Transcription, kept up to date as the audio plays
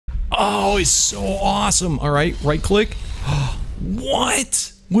Oh, it's so awesome. All right, right click.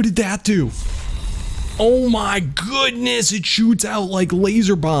 What? What did that do? Oh my goodness, it shoots out like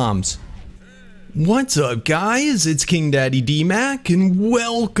laser bombs. What's up, guys? It's KingDaddyDMAC, and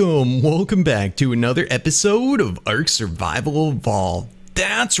welcome back to another episode of Ark Survival Evolved.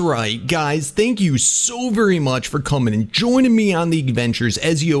 That's right, guys. Thank you so very much for coming and joining me on the adventures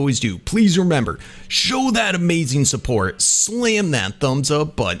as you always do. Please remember, show that amazing support. Slam that thumbs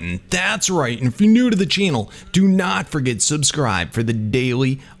up button. That's right. And if you're new to the channel, do not forget to subscribe for the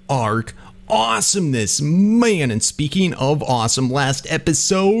daily Ark awesomeness, man. And speaking of awesome, last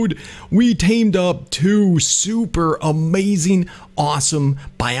episode we tamed up two super amazing awesome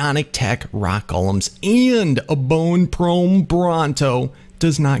bionic tech rock golems and a bone prone bronto.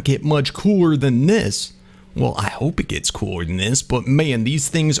 Does not get much cooler than this. Well, I hope it gets cooler than this, but man, these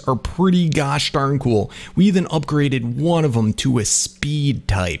things are pretty gosh darn cool. We even upgraded one of them to a speed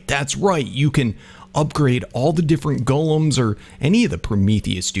type. That's right, you can upgrade all the different golems or any of the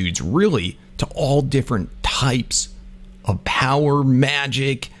Prometheus dudes really to all different types of power,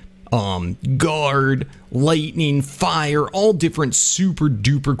 magic, guard, lightning, fire, all different super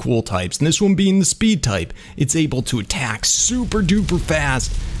duper cool types. And this one being the speed type, it's able to attack super duper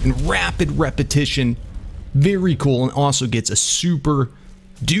fast and rapid repetition. Very cool, and also gets a super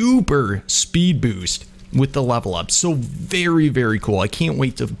duper speed boost with the level up. So very cool. I can't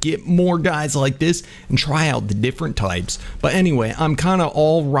wait to get more guys like this and try out the different types. But anyway, I'm kind of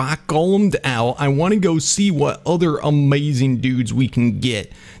all rock golemed out. I want to go see what other amazing dudes we can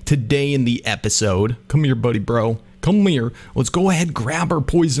get today in the episode. Come here, buddy bro. Come here. Let's go ahead, grab our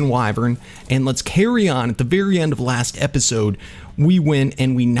poison wyvern, and let's carry on. At the very end of last episode, we went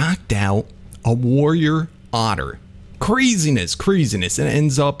and we knocked out a warrior otter. Craziness, and it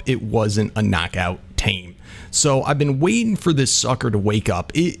ends up it wasn't a knockout Tame. So I've been waiting for this sucker to wake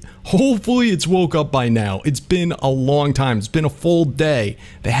up. Hopefully it's woke up by now. It's been a long time. It's been a full day.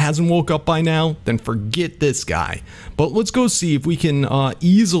 If it hasn't woke up by now, then forget this guy. But let's go see if we can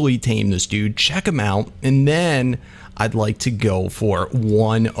easily tame this dude, check him out, and then I'd like to go for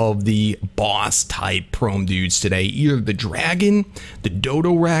one of the boss type Prome dudes today. Either the dragon, the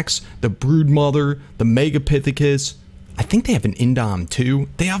Dodo Rex, the Broodmother, the Megapithecus. I think they have an Indom too.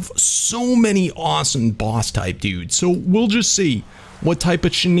 They have so many awesome boss type dudes. So we'll just see what type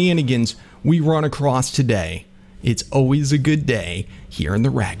of shenanigans we run across today. It's always a good day here in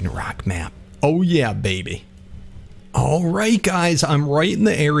the Ragnarok map. Oh yeah, baby. Alright guys, I'm right in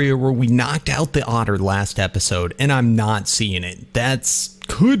the area where we knocked out the otter last episode, and I'm not seeing it. That's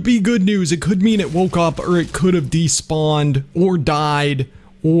could be good news. It could mean it woke up, or it could have despawned or died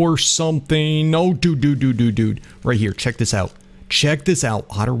or something. No, dude. Right here, check this out. Check this out,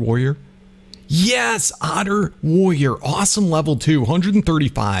 Otter Warrior. Yes, Otter Warrior. Awesome level 2,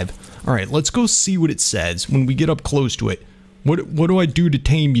 135. All right, let's go see what it says when we get up close to it. What do I do to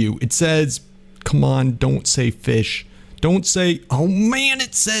tame you? It says, come on, don't say fish. Don't say, oh man,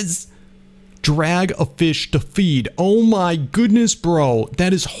 it says drag a fish to feed. Oh my goodness, bro.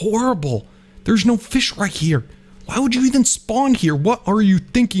 That is horrible. There's no fish right here. Why would you even spawn here? What are you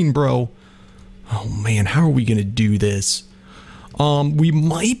thinking, bro? Oh man, how are we gonna do this? We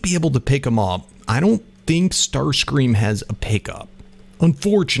might be able to pick him up. I don't think Starscream has a pickup.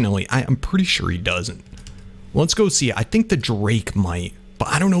 Unfortunately, I'm pretty sure he doesn't. Let's go see. I think the Drake might, but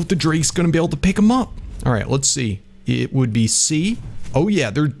I don't know if the Drake's gonna be able to pick him up. All right, let's see. It would be C. Oh yeah,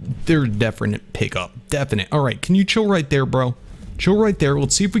 they're definite pickup. Definite. All right, can you chill right there, bro? Chill right there.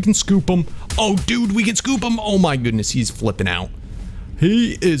 Let's see if we can scoop him. Oh, dude, we can scoop him. Oh my goodness, he's flipping out.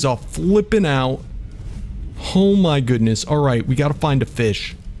 He is a flipping out. Oh my goodness. All right, we got to find a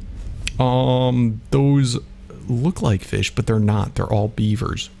fish. Those look like fish, but they're not. They're all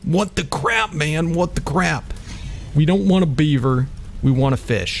beavers. What the crap, man? What the crap? We don't want a beaver. We want a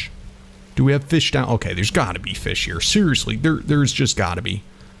fish. Do we have fish down? Okay, there's got to be fish here. Seriously, there's just got to be.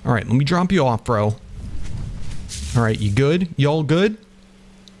 All right, let me drop you off, bro. All right, you good? You all good?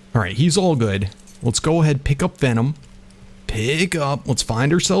 All right, he's all good. Let's go ahead, pick up Venom. Pick up. Let's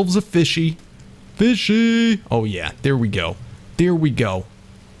find ourselves a fishy. Fishy. Oh, yeah. There we go. There we go.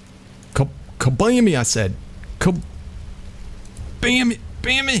 Kabammy, I said. Kabammy.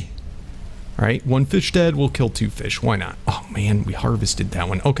 Bammy. All right, one fish dead. We'll kill two fish. Why not? Oh, man, we harvested that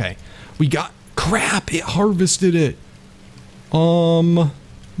one. Okay. We got... Crap, it harvested it.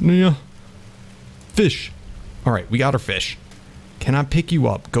 Yeah. Fish. All right, we got our fish. Can I pick you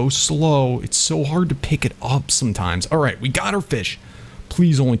up? Go slow. It's so hard to pick it up sometimes. All right, we got our fish.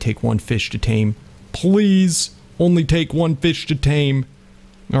 Please only take one fish to tame. Please only take one fish to tame.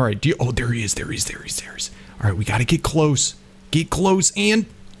 All right, oh, there he is. All right, we got to get close. Get close and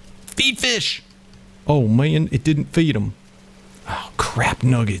Feed fish. Oh, man, it didn't feed him. Oh, crap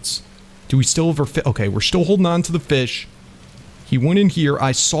nuggets. Do we still have our fish? Okay, we're still holding on to the fish. He went in here.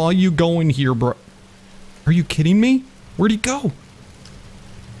 I saw you go in here, bro. Are you kidding me? Where'd he go?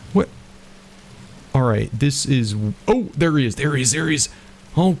 What? All right, this is... Oh, there he is. There he is. There he is.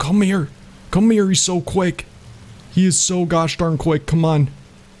 Oh, come here. Come here. He's so quick. He is so gosh darn quick. Come on.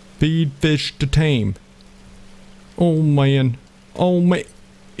 Feed fish to tame. Oh, man. Oh, man.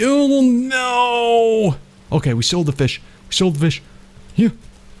 Oh, no. Okay, we sold the fish. We sold the fish. Here.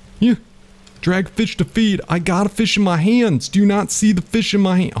 Here. Drag fish to feed. I got a fish in my hands. Do you not see the fish in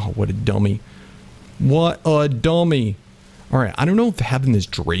my hand? Oh, what a dummy. What a dummy. All right, I don't know if having this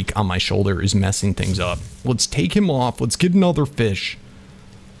drake on my shoulder is messing things up. Let's take him off. Let's get another fish.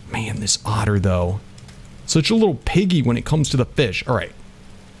 Man, this otter, though. Such a little piggy when it comes to the fish. All right.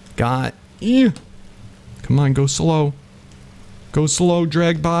 Got... Yeah. Come on, go slow. Go slow,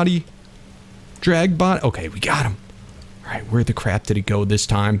 drag body. Drag body. Okay, we got him. All right, where the crap did he go this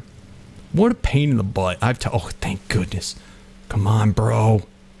time? What a pain in the butt. Oh, thank goodness. Come on, bro.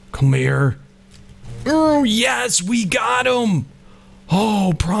 Come here. Oh, yes, we got him.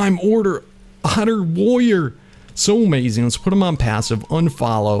 Oh, prime order. Otter warrior. So amazing. Let's put him on passive.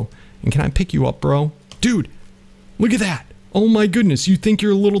 Unfollow. And can I pick you up, bro? Dude, look at that. Oh, my goodness. You think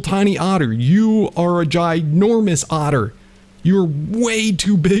you're a little tiny otter. You are a ginormous otter. You're way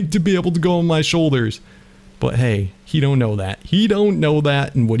too big to be able to go on my shoulders. But hey, he don't know that. He don't know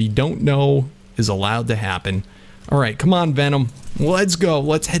that, and what he don't know is allowed to happen. All right, come on, Venom. Let's go.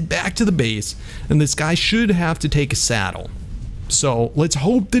 Let's head back to the base, and this guy should have to take a saddle. So let's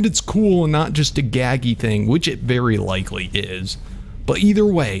hope that it's cool and not just a gaggy thing, which it very likely is. But either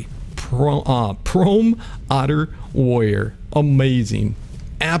way, Prome Otter Warrior. Amazing.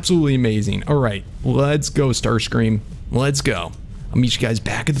 Absolutely amazing. All right, let's go, Starscream. Let's go. I'll meet you guys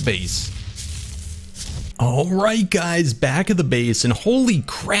back at the base. Alright guys, back at the base, and holy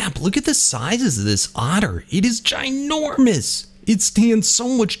crap, look at the sizes of this otter. It is ginormous. It stands so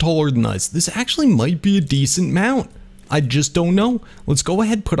much taller than us. This actually might be a decent mount. I just don't know. Let's go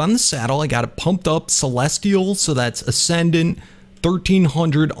ahead, put on the saddle. I got it pumped up, Celestial, so that's Ascendant,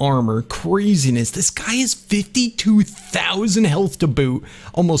 1300 armor. Craziness. This guy has 52,000 health to boot,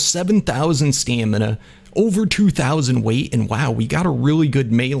 almost 7,000 stamina, over 2,000 weight, and wow, we got a really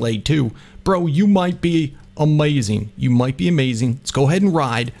good melee too. Bro, you might be amazing. You might be amazing. Let's go ahead and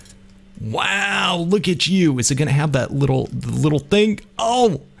ride. Wow, look at you. Is it gonna have that little thing?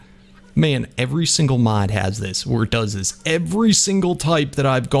 Oh, man, every single mod has this, or it does this. Every single type that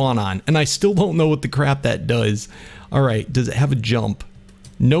I've gone on, and I still don't know what the crap that does. All right, does it have a jump?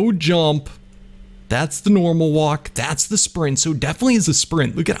 No jump. That's the normal walk. That's the sprint. So definitely is a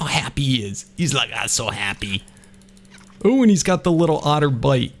sprint. Look at how happy he is. He's like, I'm so happy. Oh, and he's got the little otter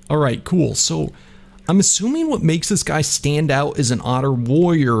bite. All right, cool. So I'm assuming what makes this guy stand out as an otter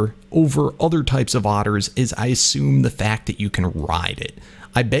warrior over other types of otters is, I assume, the fact that you can ride it.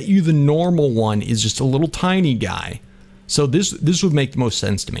 I bet you the normal one is just a little tiny guy. So this would make the most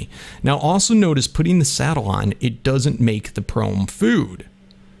sense to me. Now also notice, putting the saddle on, it doesn't make the Prome food.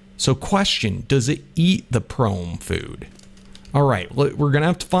 So question, does it eat the Prome food? All right, we're gonna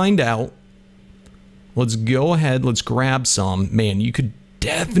have to find out. Let's go ahead, let's grab some. Man, you could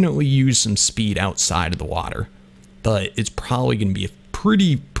definitely use some speed outside of the water, but it's probably gonna be a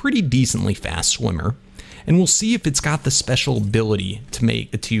pretty decently fast swimmer. And we'll see if it's got the special ability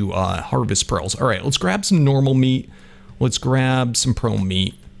to harvest pearls. All right, let's grab some normal meat. Let's grab some Prome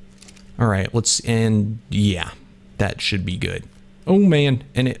meat. All right, and yeah, that should be good. Oh man,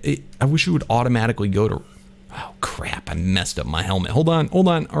 and I wish it would automatically go to, oh crap, I messed up my helmet. Hold on.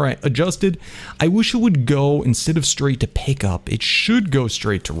 All right, adjusted. I wish it would go, instead of straight to pickup, it should go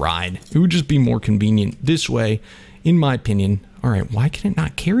straight to ride. It would just be more convenient this way, in my opinion. All right, why can it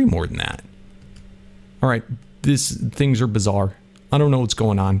not carry more than that? All right, things are bizarre. I don't know what's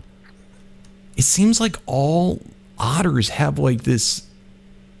going on. It seems like all otters have like this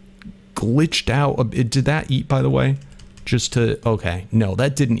glitched out. Did that eat, by the way? Okay, no,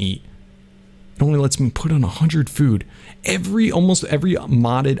 that didn't eat. It only lets me put on 100 food. Almost every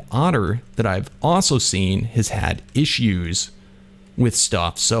modded otter that I've also seen has had issues with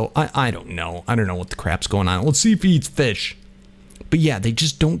stuff. So I don't know. I don't know what the crap's going on. Let's see if he eats fish. But yeah, they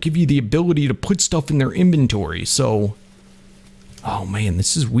just don't give you the ability to put stuff in their inventory. So, oh man,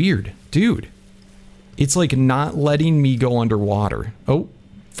 this is weird. Dude, it's like not letting me go underwater. Oh,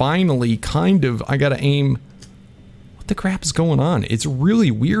 finally, kind of. I gotta aim. What the crap is going on? It's really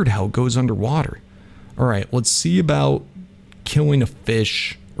weird how it goes underwater. All right, let's see about killing a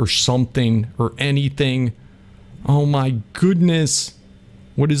fish or something or anything. Oh my goodness.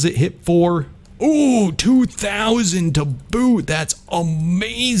 What does it hit for? Ooh, 2,000 to boot. That's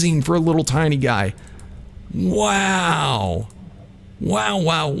amazing for a little tiny guy. Wow. Wow,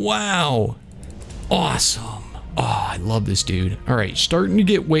 wow, wow. Awesome. Oh, I love this dude. All right, starting to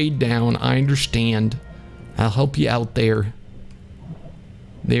get weighed down. I understand. I'll help you out there.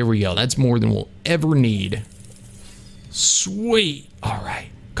 There we go. That's more than we'll ever need. Sweet. All right.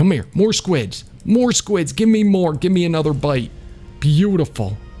 Come here. More squids. More squids. Give me more. Give me another bite.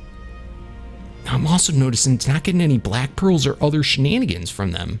 Beautiful. I'm also noticing it's not getting any black pearls or other shenanigans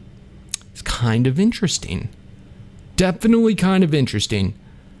from them. It's kind of interesting. Definitely kind of interesting.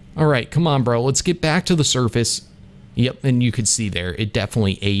 All right, come on, bro. Let's get back to the surface. Yep, and you could see there, it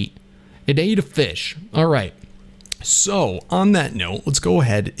definitely ate. It ate a fish. All right. So, on that note, let's go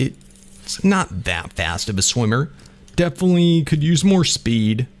ahead. It's not that fast of a swimmer. Definitely could use more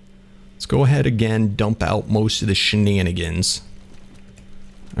speed. Let's go ahead again, dump out most of the shenanigans.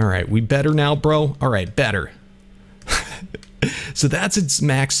 All right, we better now, bro? All right, better. So that's its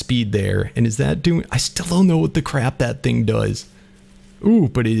max speed there. And is that doing... I still don't know what the crap that thing does. Ooh,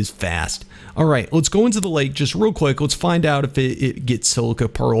 but it is fast. All right, let's go into the lake just real quick. Let's find out if it gets silica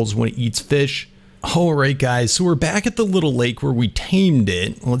pearls when it eats fish. All right, guys, so we're back at the little lake where we tamed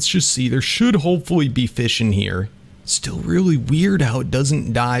it. Let's just see. There should hopefully be fish in here. Still really weird how it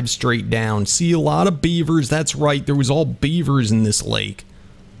doesn't dive straight down. See, a lot of beavers. That's right. There was all beavers in this lake.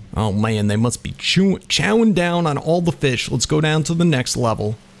 Oh, man, they must be chowing down on all the fish. Let's go down to the next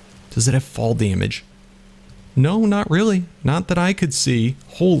level. Does it have fall damage? No, not really. Not that I could see.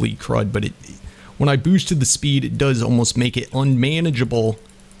 Holy crud, but when I boosted the speed, it does almost make it unmanageable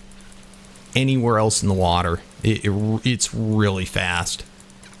anywhere else in the water. It's really fast.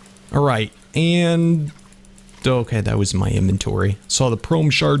 All right, and... okay, that was my inventory. Saw the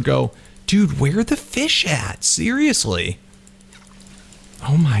Prome shard go. Dude, where are the fish at? Seriously?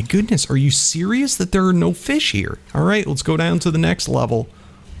 Oh my goodness, are you serious that there are no fish here? All right, let's go down to the next level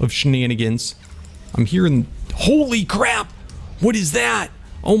of shenanigans. I'm hearing... holy crap! What is that?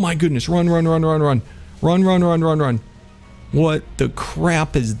 Oh my goodness, run, run, run, run, run. Run, run, run, run, run. What the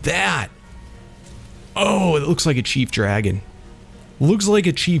crap is that? Oh, it looks like a chief dragon. Looks like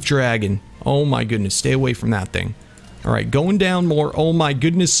a chief dragon. Oh my goodness, stay away from that thing. All right, going down more. Oh my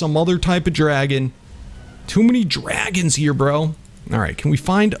goodness, some other type of dragon. Too many dragons here, bro. All right, can we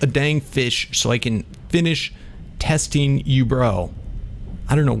find a dang fish so I can finish testing you, bro?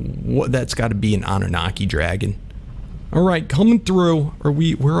 I don't know what that's got to be, an Annunaki dragon. All right, coming through.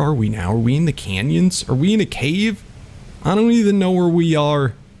 Where are we now? Are we in the canyons? Are we in a cave? I don't even know where we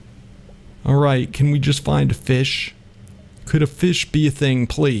are. All right, can we just find a fish? Could a fish be a thing,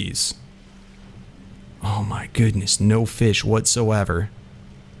 please? Oh my goodness, no fish whatsoever.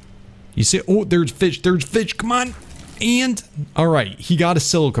 You see, oh, there's fish, come on. And, all right, he got a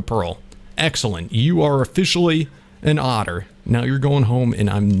silica pearl. Excellent, you are officially an otter. Now you're going home and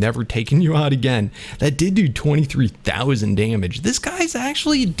I'm never taking you out again. That did do 23,000 damage. This guy's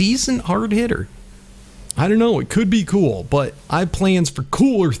actually a decent hard hitter. I don't know, it could be cool, but I have plans for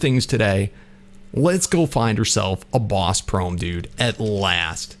cooler things today. Let's go find ourselves a boss Prome, dude, at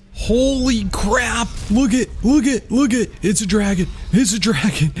last. Holy crap, look it, it's a dragon,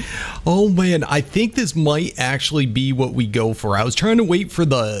 Oh man, I think this might actually be what we go for. I was trying to wait for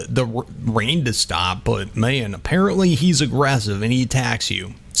the rain to stop, but man, apparently he's aggressive and he attacks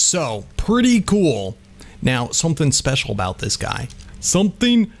you. So, pretty cool. Now, something special about this guy.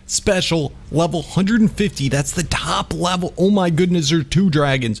 Something special, level 150, that's the top level. Oh my goodness, there's 2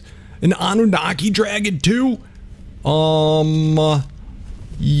 dragons. An Annunaki dragon too?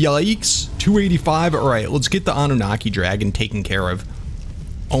 Yikes. 285. All right, let's get the Annunaki dragon taken care of.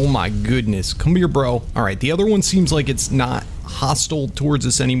 Oh my goodness. Come here, bro. All right, the other one seems like it's not hostile towards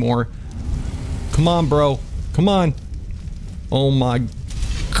us anymore. Come on, bro. Come on. Oh my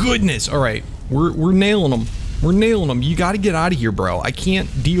goodness. All right, we're nailing them. We're nailing them. You got to get out of here, bro. I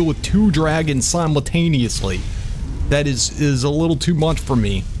can't deal with 2 dragons simultaneously. That is a little too much for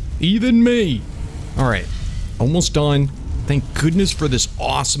me. Even me. All right, almost done. Thank goodness for this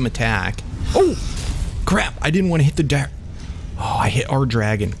awesome attack. Oh, crap. I didn't want to hit the oh, I hit our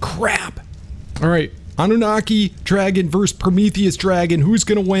dragon. Crap. All right. Annunaki dragon versus Prometheus dragon. Who's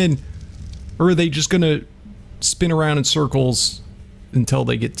going to win? Or are they just going to spin around in circles until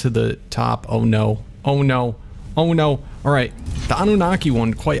they get to the top? Oh, no. Oh, no. Oh, no. All right. The Annunaki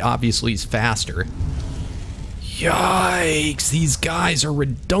one, quite obviously, is faster. Yikes. These guys are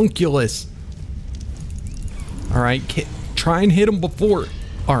redunculous. All right. Try and hit him before.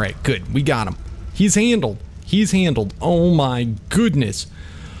 All right, good. We got him. He's handled. He's handled. Oh my goodness.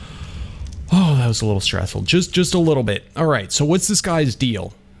 Oh, that was a little stressful. Just a little bit. All right, so what's this guy's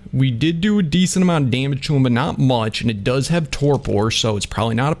deal? We did do a decent amount of damage to him, but not much, and it does have torpor, so it's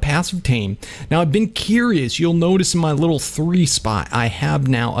probably not a passive tame. Now, I've been curious. You'll notice in my little 3 spot, I have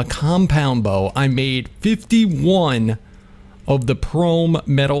now a compound bow. I made 51 of the Prome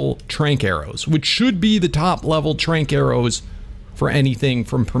metal trank arrows, which should be the top level trank arrows for anything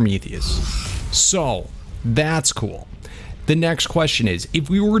from Prometheus. So, that's cool. The next question is, if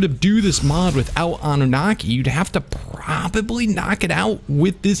we were to do this mod without Annunaki, you'd have to probably knock it out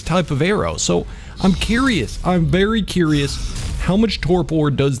with this type of arrow. So I'm curious, I'm very curious, how much torpor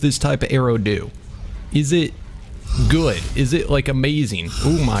does this type of arrow do? Is it good? Is it like amazing?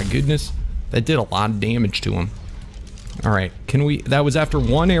 Oh my goodness, that did a lot of damage to him. All right, can we, that was after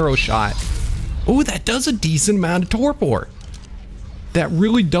 1 arrow shot. Oh, that does a decent amount of torpor. That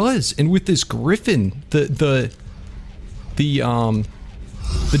really does. And with this Griffin, the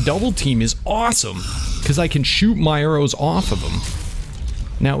double team is awesome because I can shoot my arrows off of him.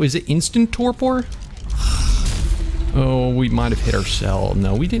 Now, is it instant torpor? Oh, we might have hit ourselves.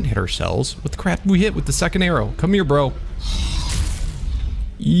 No, we didn't hit ourselves. What the crap did we hit with the second arrow? Come here, bro.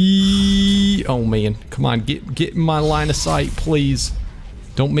 Oh man, come on, get in my line of sight, please.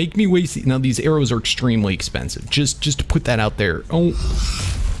 Don't make me waste it. Now, these arrows are extremely expensive. Just to put that out there. Oh,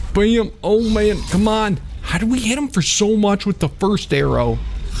 bam. Oh man, come on. How did we hit him for so much with the first arrow?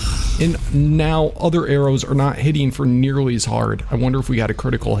 And now other arrows are not hitting for nearly as hard. I wonder if we got a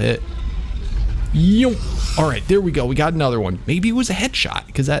critical hit. Yo. All right, there we go. We got another one. Maybe it was a headshot,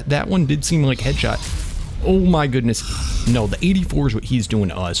 because that one did seem like headshot. Oh my goodness. No, the 84 is what he's doing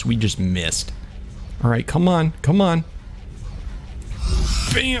to us. We just missed. All right, come on. Come on.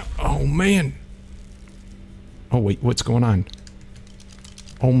 Bam. Oh, man. Oh, wait. What's going on?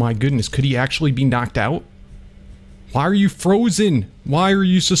 Oh my goodness. Could he actually be knocked out? Why are you frozen? Why are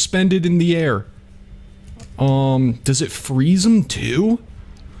you suspended in the air? Does it freeze them too?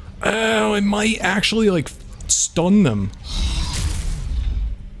 Oh, it might actually like stun them.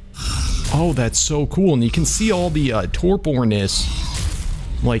 Oh, that's so cool. And you can see all the torporness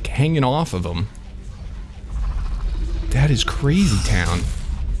like hanging off of them. That is crazy town.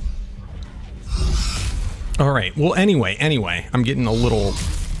 All right. Well, anyway, I'm getting a little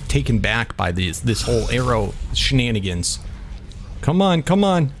taken back by this whole arrow shenanigans. Come on, come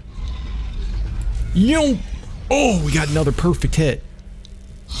on. Yo! Oh, we got another perfect hit.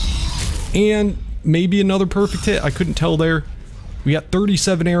 And maybe another perfect hit. I couldn't tell there. We got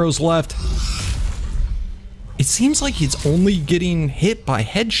 37 arrows left. It seems like he's only getting hit by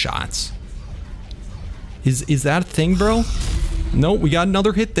headshots. Is that a thing, bro? Nope, we got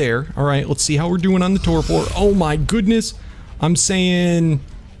another hit there. All right, let's see how we're doing on the torpor. Oh my goodness. I'm saying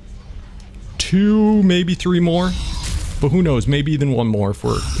 2, maybe 3 more. But who knows, maybe even 1 more if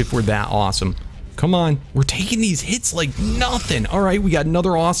we're that awesome. Come on, we're taking these hits like nothing. All right, we got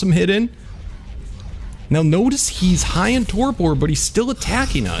another awesome hit in. Now notice he's high in torpor, but he's still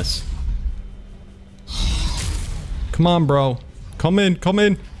attacking us. Come on, bro. Come in, come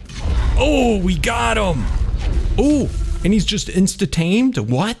in. Oh, we got him. Oh, and he's just insta-tamed?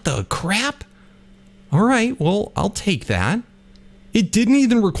 What the crap? All right, well, I'll take that. It didn't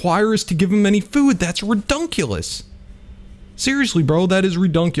even require us to give him any food. That's redunculous. Seriously, bro, that is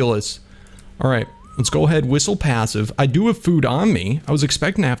redunculous. All right, let's go ahead, whistle passive. I do have food on me. I was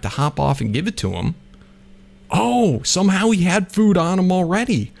expecting to have to hop off and give it to him. Oh, somehow he had food on him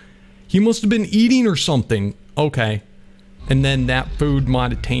already. He must have been eating or something. Okay. And then that food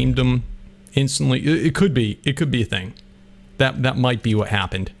might have tamed him instantly. It could be a thing. That might be what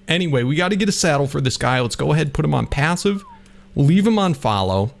happened. Anyway, we got to get a saddle for this guy. Let's go ahead and put him on passive. We'll leave him on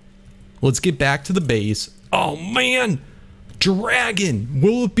follow. Let's get back to the base. Oh, man. Dragon.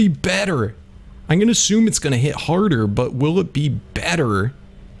 Will it be better? I'm going to assume it's going to hit harder, but will it be better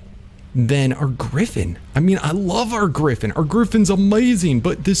than our Griffin? I mean, I love our Griffin. Our Griffin's amazing,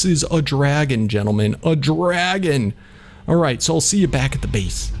 but this is a dragon, gentlemen. A dragon. All right, so I'll see you back at the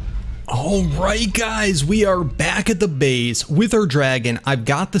base. All right, guys, we are back at the base with our dragon. I've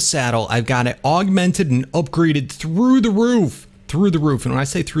got the saddle. I've got it augmented and upgraded through the roof. Through the roof. And when I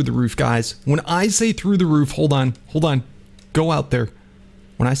say through the roof, guys, when I say through the roof, hold on. Go out there.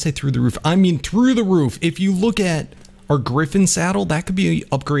 When I say through the roof, I mean through the roof. If you look at our Griffin saddle, that could be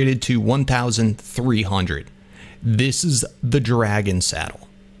upgraded to 1,300. This is the dragon saddle.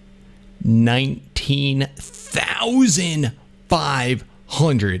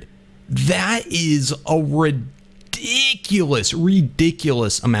 19,500. That is a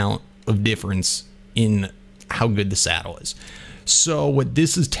ridiculous amount of difference in how good the saddle is. So what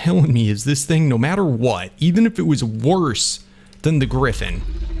this is telling me is this thing, no matter what, even if it was worse than the Griffin,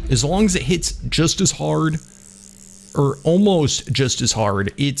 As long as it hits just as hard, or almost just as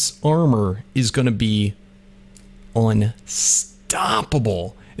hard, its armor is going to be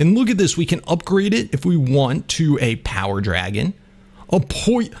unstoppable. And look at this, we can upgrade it if we want to a power dragon.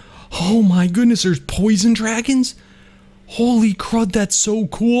 Oh my goodness, there's poison dragons? Holy crud, that's so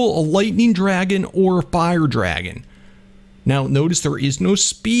cool. A lightning dragon or a fire dragon. Now notice there is no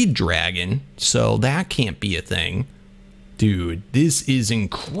speed dragon, so that can't be a thing. Dude, this is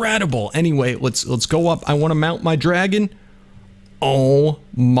incredible. Anyway, let's go up. I want to mount my dragon. Oh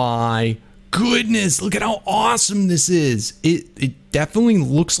my goodness, look at how awesome this is. It definitely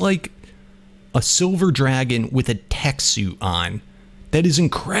looks like a silver dragon with a tech suit on. That is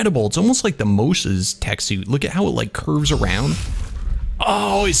incredible. It's almost like the Mosa's tech suit. Look at how it like curves around.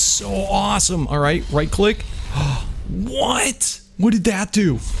 Oh, it's so awesome. All right, right click. What? What did that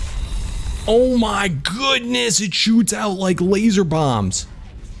do? Oh my goodness, it shoots out like laser bombs.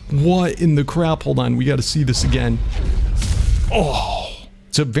 What in the crap? Hold on, we got to see this again. Oh,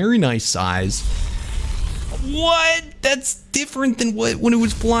 it's a very nice size. What? That's different than when it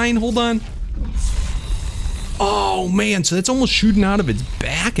was flying. Hold on. Oh man, so that's almost shooting out of its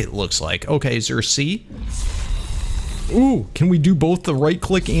back, it looks like. Okay, is there a C? Ooh, can we do both the right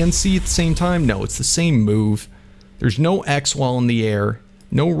click and C at the same time? No, it's the same move. There's no X while in the air.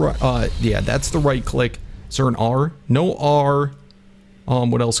 No, yeah, that's the right click. Is there an R? No R.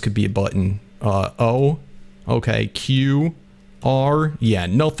 What else could be a button? O. Okay, Q. R. Yeah,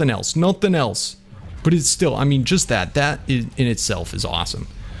 nothing else. Nothing else. But it's still, I mean, just that is, in itself is awesome.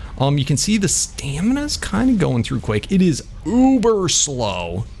 You can see the stamina's kind of going through quick. It is uber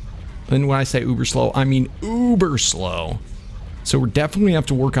slow. And when I say uber slow, I mean uber slow. So we're definitely have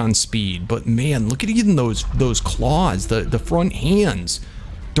to work on speed. But man, look at even those claws, the front hands.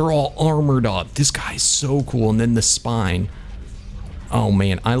 They're all armored up. This guy's so cool. And then the spine. Oh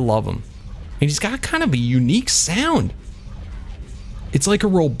man, I love him. And he's got kind of a unique sound. It's like a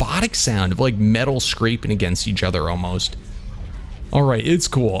robotic sound of like metal scraping against each other almost. All right, it's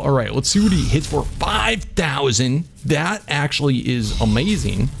cool. All right, let's see what he hits for. 5,000. That actually is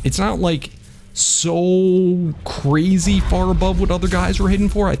amazing. It's not like so crazy far above what other guys were hitting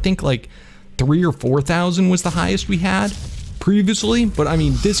for. I think like 3,000 or 4,000 was the highest we had previously. But I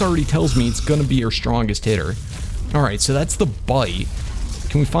mean, this already tells me it's going to be our strongest hitter. All right, so that's the bite.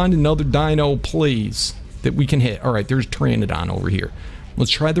 Can we find another dino, please, that we can hit? All right, there's Pteranodon over here.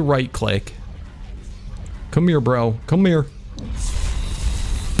 Let's try the right click. Come here, bro. Come here.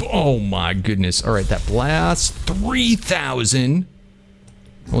 Oh my goodness. All right, that blast. 3,000.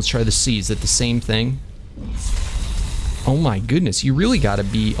 Let's try the C. Is that the same thing? Oh my goodness. You really got to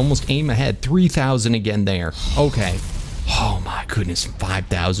be almost aim ahead. 3,000 again there. Okay. Oh my goodness.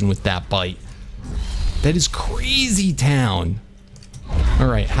 5,000 with that bite. That is crazy town. All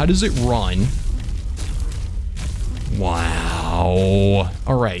right, how does it run? Wow.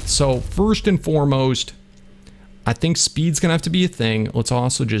 All right, so first and foremost, I think speed's gonna have to be a thing. Let's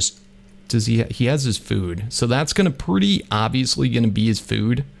also just, he has his food. So that's gonna pretty obviously gonna be his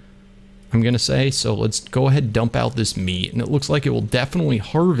food, I'm gonna say. So let's go ahead and dump out this meat. And it looks like it will definitely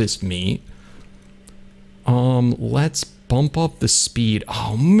harvest meat. Let's bump up the speed.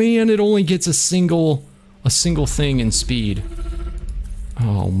 Oh man, it only gets a single thing in speed.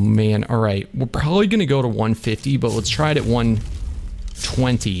 Oh man, all right. We're probably gonna go to 150, but let's try it at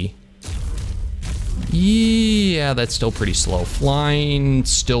 120. Yeah, that's still pretty slow. Flying,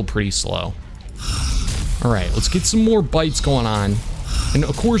 still pretty slow. All right, let's get some more bites going on. And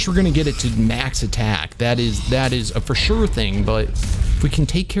of course, we're gonna get it to max attack. That is a for sure thing, but if we can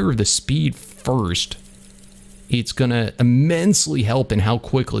take care of the speed first, it's gonna immensely help in how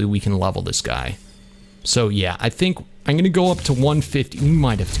quickly we can level this guy. So yeah, I think I'm gonna go up to 150. We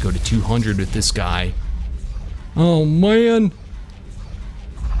might have to go to 200 with this guy. Oh man.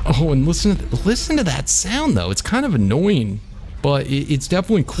 Oh, and listen to that sound though. It's kind of annoying, but it's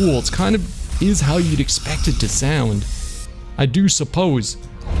definitely cool. It's kind of is how you'd expect it to sound, I do suppose.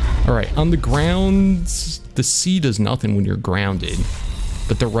 All right, on the ground, the C does nothing when you're grounded,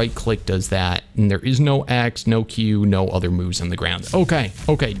 but the right click does that, and there is no X, no Q, no other moves on the ground. Okay,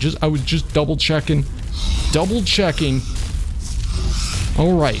 I was just double checking.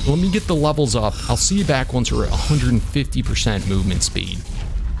 All right, let me get the levels up. I'll see you back once we're at 150% movement speed.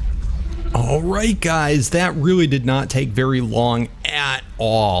 All right, guys, that really did not take very long at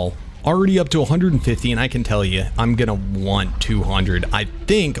all. Already up to 150, and I can tell you, I'm gonna want 200, I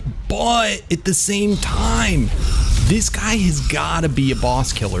think, but at the same time, this guy has gotta be a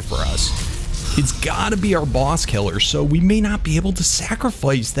boss killer for us. It's gotta be our boss killer, so we may not be able to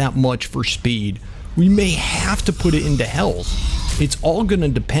sacrifice that much for speed. We may have to put it into health. It's all gonna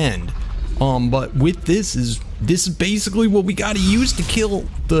depend. But with this is basically what we gotta use to kill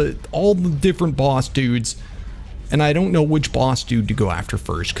all the different boss dudes. And I don't know which boss dude to go after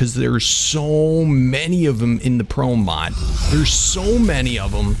first, because there's so many of them in the Prome mod. There's so many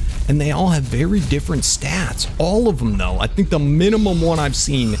of them, and they all have very different stats. All of them, though. I think the minimum one I've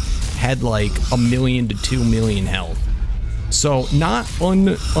seen had like 1 million to 2 million health. So not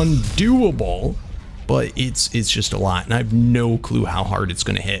undoable, but it's just a lot, and I have no clue how hard it's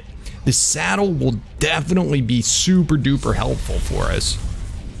going to hit. This saddle will definitely be super duper helpful for us.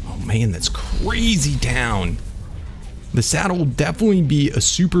 Oh man, that's crazy town. The saddle will definitely be a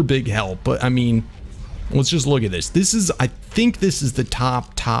super big help, but I mean, let's just look at this. I think this is the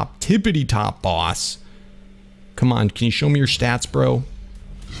top tippity top boss. Come on, can you show me your stats, bro?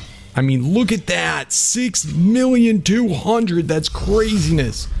 I mean, look at that, 6,200,000. That's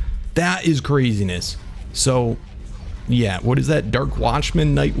craziness. That is craziness. So, yeah, what is that? Dark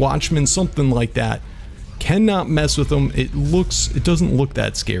Watchman, Night Watchman, something like that. Cannot mess with them. It doesn't look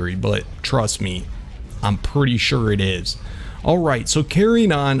that scary, but trust me, I'm pretty sure it is. All right, so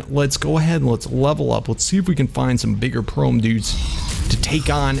carrying on, let's go ahead and let's level up. Let's see if we can find some bigger Prome dudes to take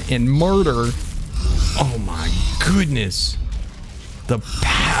on and murder. Oh my goodness. The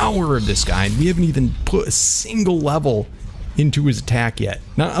power of this guy. We haven't even put a single level into his attack yet.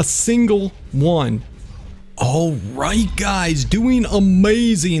 Not a single one. All right, guys, doing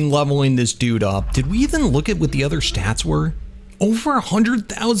amazing leveling this dude up. Did we even look at what the other stats were? Over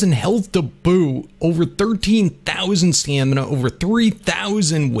 100,000 health to boot, over 13,000 stamina, over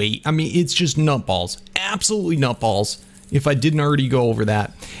 3,000 weight. I mean, it's just nutballs, absolutely nutballs, if I didn't already go over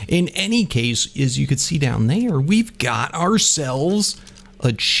that. In any case, as you can see down there, we've got ourselves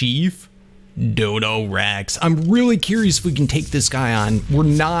a Chief Dodo Rex. I'm really curious if we can take this guy on. We're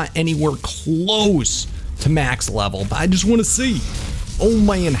not anywhere close to max level, but I just want to see, oh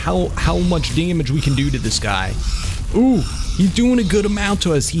man, how much damage we can do to this guy. Ooh, he's doing a good amount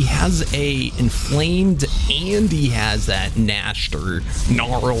to us. He has a inflamed, and he has that gnashed or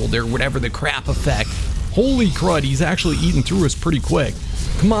gnarled or whatever the crap effect. Holy crud, he's actually eating through us pretty quick.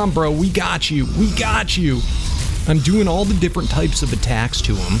 Come on, bro, we got you. We got you. I'm doing all the different types of attacks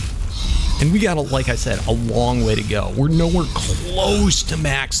to him. And we got, like I said, a long way to go. We're nowhere close to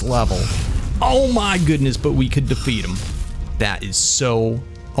max level. Oh my goodness, but we could defeat him. That is so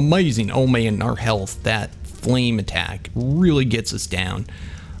amazing. Oh man, our health, that flame attack really gets us down.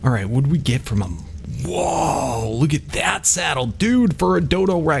 All right, what did we get from him? Whoa, look at that saddle, dude, for a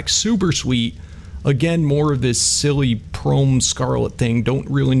Dodo Rex, super sweet. Again, more of this silly Prome Scarlet thing. Don't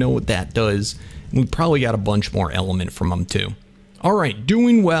really know what that does. And we probably got a bunch more element from him too. All right,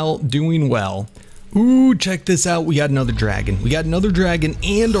 doing well, doing well. Ooh, check this out. We got another dragon. We got another dragon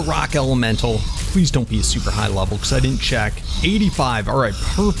and a rock elemental. Please don't be a super high level because I didn't check. 85. All right,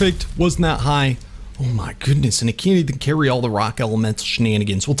 perfect. Wasn't that high. Oh my goodness, and it can't even carry all the rock elemental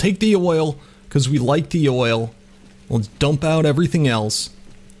shenanigans. We'll take the oil because we like the oil. Let's dump out everything else.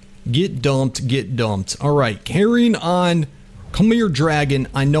 Get dumped, get dumped. All right, carrying on. Come here, dragon.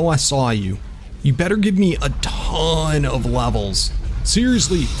 I know I saw you. You better give me a ton of levels.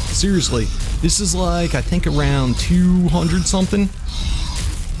 Seriously, seriously. This is like, I think around 200 something.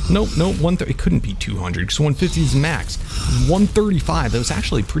 Nope, nope, it couldn't be 200 because 150 is max. 135, that was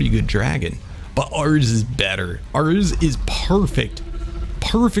actually a pretty good dragon. But ours is better. Ours is perfect.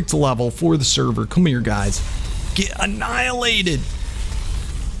 Perfect level for the server. Come here, guys. Get annihilated.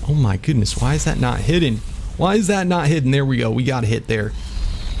 Oh my goodness, why is that not hidden? Why is that not hidden? There we go, we got a hit there.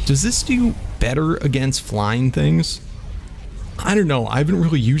 Does this do better against flying things? I don't know, I haven't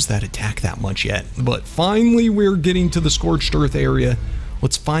really used that attack that much yet. But finally we're getting to the Scorched Earth area.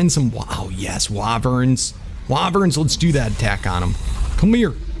 Let's find some, wow, yes, Wyverns. Wyverns, let's do that attack on them. Come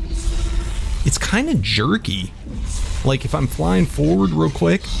here. It's kind of jerky. Like if I'm flying forward real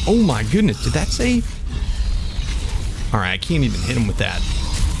quick. Oh my goodness, did that say? Alright, I can't even hit him with that.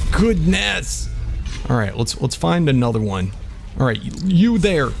 Goodness. Alright, let's find another one. Alright, you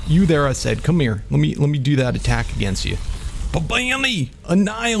there, I said. Come here. Let me do that attack against you. Ba-bammy!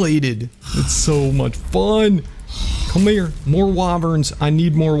 Annihilated. It's so much fun. Come here. More Wyverns. I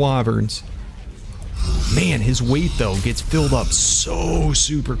need more Wyverns. Man, his weight though gets filled up so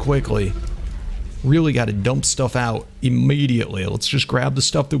super quickly. Really got to dump stuff out immediately. Let's just grab the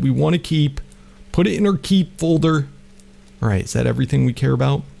stuff that we want to keep. Put it in our keep folder. Alright, is that everything we care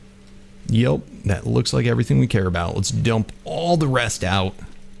about? Yep, that looks like everything we care about. Let's dump all the rest out.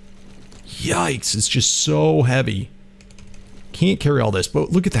 Yikes, it's just so heavy. Can't carry all this,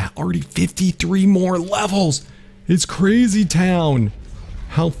 but look at that. Already 53 more levels. It's crazy town.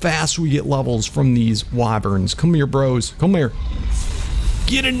 how fast we get levels from these wyverns. Come here, bros. Come here.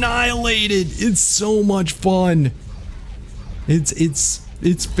 Get annihilated. It's so much fun.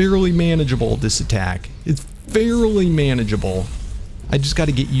 It's fairly manageable, this attack. It's fairly manageable. I just got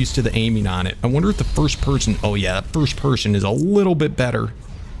to get used to the aiming on it. I wonder if the first person... Oh yeah, that first person is a little bit better.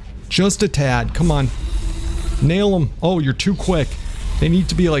 Just a tad. Come on. Nail them. Oh, you're too quick. They need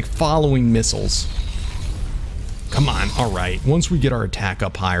to be like following missiles. Come on. All right. Once we get our attack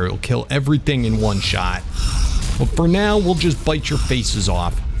up higher, it'll kill everything in one shot. But for now, we'll just bite your faces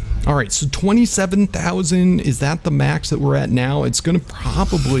off. All right, so 27,000, is that the max that we're at now? It's gonna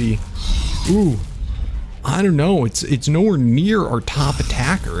probably, ooh, I don't know. It's nowhere near our top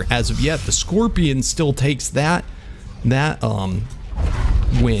attacker as of yet. The Scorpion still takes that win.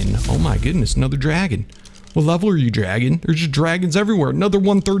 Oh my goodness, another dragon. What level are you, dragon? There's just dragons everywhere. Another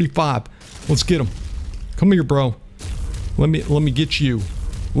 135. Let's get him. Come here, bro. Let me get you.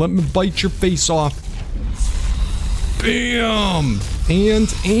 Let me bite your face off. Bam!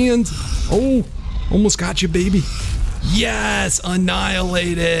 And, oh, almost got you, baby. Yes,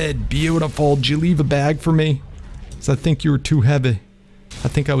 annihilated. Beautiful. Did you leave a bag for me? Because I think you were too heavy. I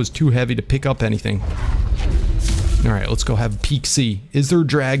think I was too heavy to pick up anything. All right, let's go have a peek see. Is there a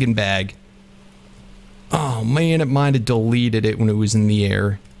dragon bag? Oh man, it might have deleted it when it was in the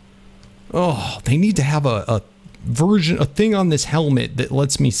air. Oh, they need to have a thing on this helmet that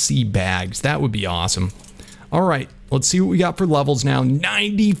lets me see bags. That would be awesome. All right, let's see what we got for levels now.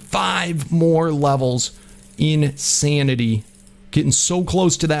 95 more levels. Insanity. Getting so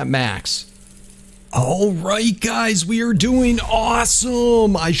close to that max. All right, guys, we are doing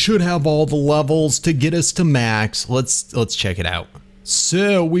awesome. I should have all the levels to get us to max. Let's check it out.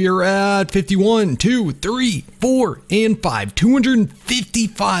 So we are at 51, 2, 3, 4, and 5.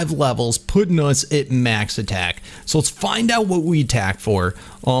 255 levels, putting us at max attack. So let's find out what we attack for.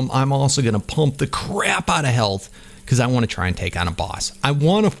 I'm also going to pump the crap out of health because I want to try and take on a boss. I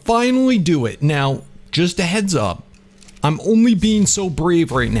want to finally do it. Now, just a heads up, I'm only being so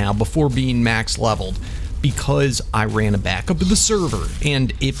brave right now before being max leveled because I ran a backup of the server.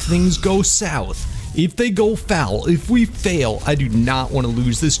 And if things go south, if they go foul, if we fail, I do not want to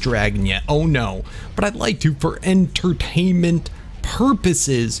lose this dragon yet. Oh no. But I'd like to, for entertainment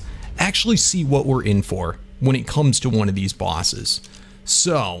purposes, actually see what we're in for when it comes to one of these bosses.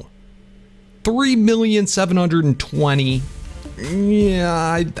 So, 3,720,000.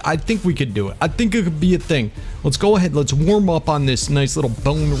 Yeah, I think we could do it. I think it could be a thing. Let's go ahead. Let's warm up on this nice little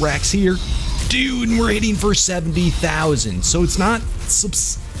bone Rex here. Dude, and we're hitting for 70,000. So it's not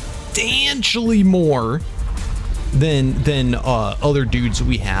substantially more than other dudes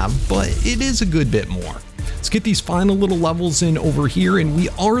we have, but it is a good bit more. Let's get these final little levels in over here, and we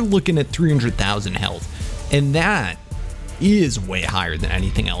are looking at 300,000 health, and that is way higher than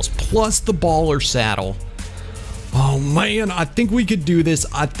anything else, plus the baller saddle. Oh man, I think we could do this.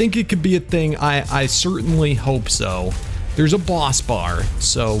 I think it could be a thing. I certainly hope so. There's a boss bar,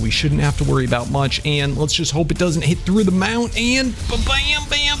 so we shouldn't have to worry about much, and let's just hope it doesn't hit through the mount, and bam,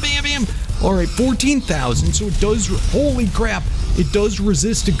 bam, bam, bam. All right, 14,000, so it does, holy crap, it does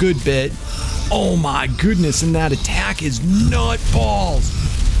resist a good bit. Oh my goodness, and that attack is nut balls.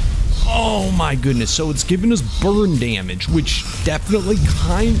 Oh my goodness, so it's giving us burn damage, which definitely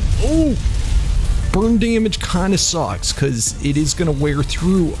burn damage kind of sucks, because it is going to wear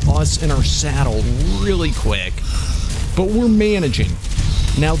through us and our saddle really quick. But we're managing.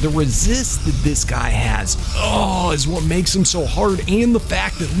 Now, the resist that this guy has, is what makes him so hard. And the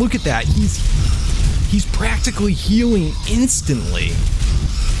fact that, look at that, he's practically healing instantly.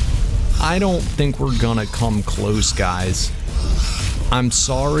 I don't think we're gonna come close, guys. I'm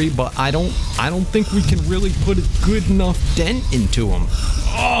sorry, but I don't think we can really put a good enough dent into him.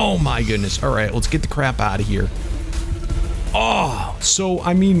 Oh my goodness. All right, let's get the crap out of here. Oh, so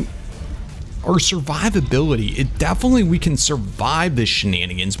I mean, our survivability, it definitely, we can survive this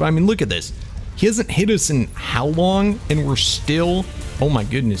shenanigans, but I mean, look at this. He hasn't hit us in how long, and we're still, oh my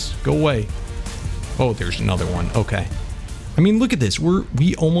goodness, go away. Oh, there's another one, okay. I mean, look at this,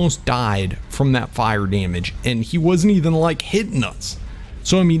 we almost died from that fire damage, and he wasn't even like hitting us.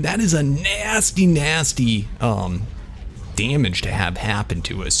 So I mean, that is a nasty, nasty damage to have happen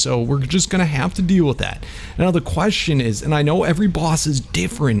to us, so we're just gonna have to deal with that. Now the question is, and I know every boss is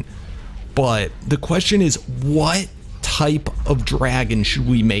different, but the question is, what type of dragon should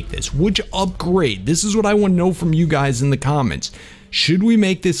we make this? Which upgrade? This is what I want to know from you guys in the comments. Should we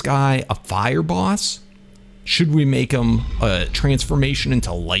make this guy a fire boss? Should we make him a transformation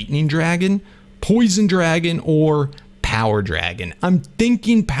into lightning dragon, poison dragon, or power dragon? I'm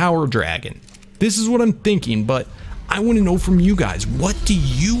thinking power dragon. This is what I'm thinking, but I want to know from you guys, what do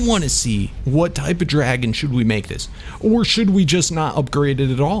you want to see? What type of dragon should we make this? Or should we just not upgrade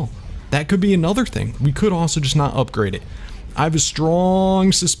it at all? That could be another thing. We could also just not upgrade it. I have a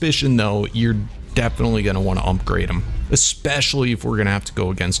strong suspicion, though, you're definitely going to want to upgrade them, especially if we're going to have to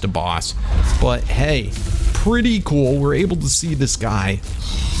go against a boss. But hey, pretty cool. We're able to see this guy.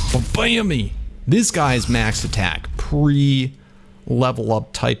 But bammy! This guy's max attack, pre-level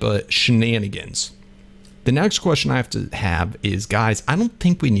up type of shenanigans. The next question I have is, guys, I don't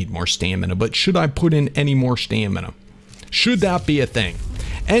think we need more stamina, but should I put in any more stamina? Should that be a thing?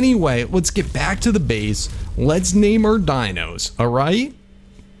 Anyway, let's get back to the base. Let's name our dinos, all right?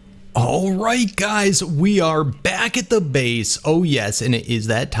 All right, guys, we are back at the base. Oh yes, and it is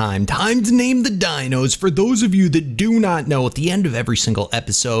that time. Time to name the dinos. For those of you that do not know, at the end of every single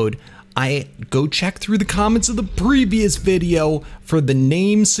episode, I go check through the comments of the previous video for the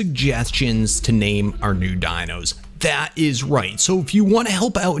name suggestions to name our new dinos. That is right. So if you want to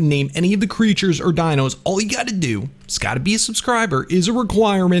help out and name any of the creatures or dinos, all you got to do, it's got to be a subscriber, is a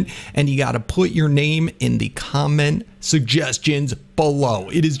requirement, and you got to put your name in the comment suggestions below.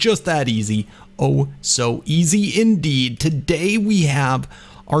 It is just that easy. Oh, so easy indeed. Today we have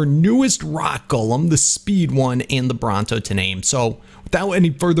our newest rock golem, the speed one, and the Bronto to name. So without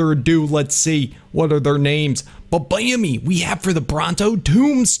any further ado, let's see what are their names. But bammy, we have for the Bronto,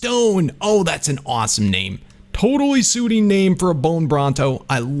 Tombstone. Oh, that's an awesome name. Totally suiting name for a bone Bronto.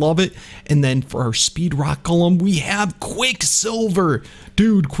 I love it. And then for our speed rock golem, we have Quicksilver.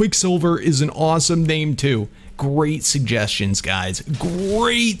 Dude, Quicksilver is an awesome name too. Great suggestions, guys.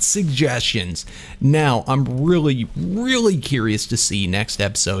 Great suggestions. Now, I'm really curious to see next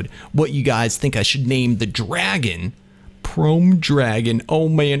episode what you guys think I should name the dragon. Prome Dragon. Oh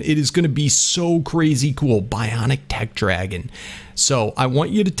man, it is going to be so crazy cool. Bionic Tech Dragon. So I want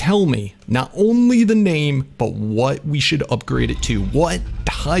you to tell me not only the name, but what we should upgrade it to. What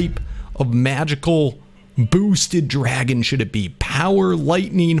type of magical boosted dragon should it be? Power,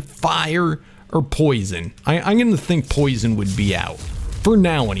 lightning, fire, or poison? I'm going to think poison would be out. For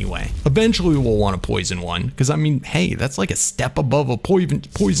now, anyway. Eventually, we'll want a poison one. Because, I mean, hey, that's like a step above a poison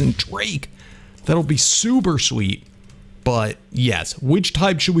drake. That'll be super sweet. But, yes, which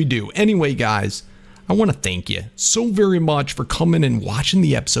type should we do? Anyway, guys, I want to thank you so very much for coming and watching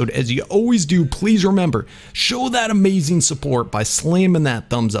the episode. As you always do, please remember, show that amazing support by slamming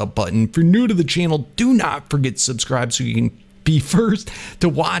that thumbs up button. If you're new to the channel, do not forget to subscribe so you can be first to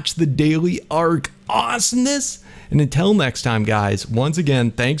watch the daily ARC awesomeness. And until next time, guys, once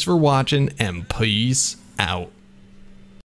again, thanks for watching and peace out.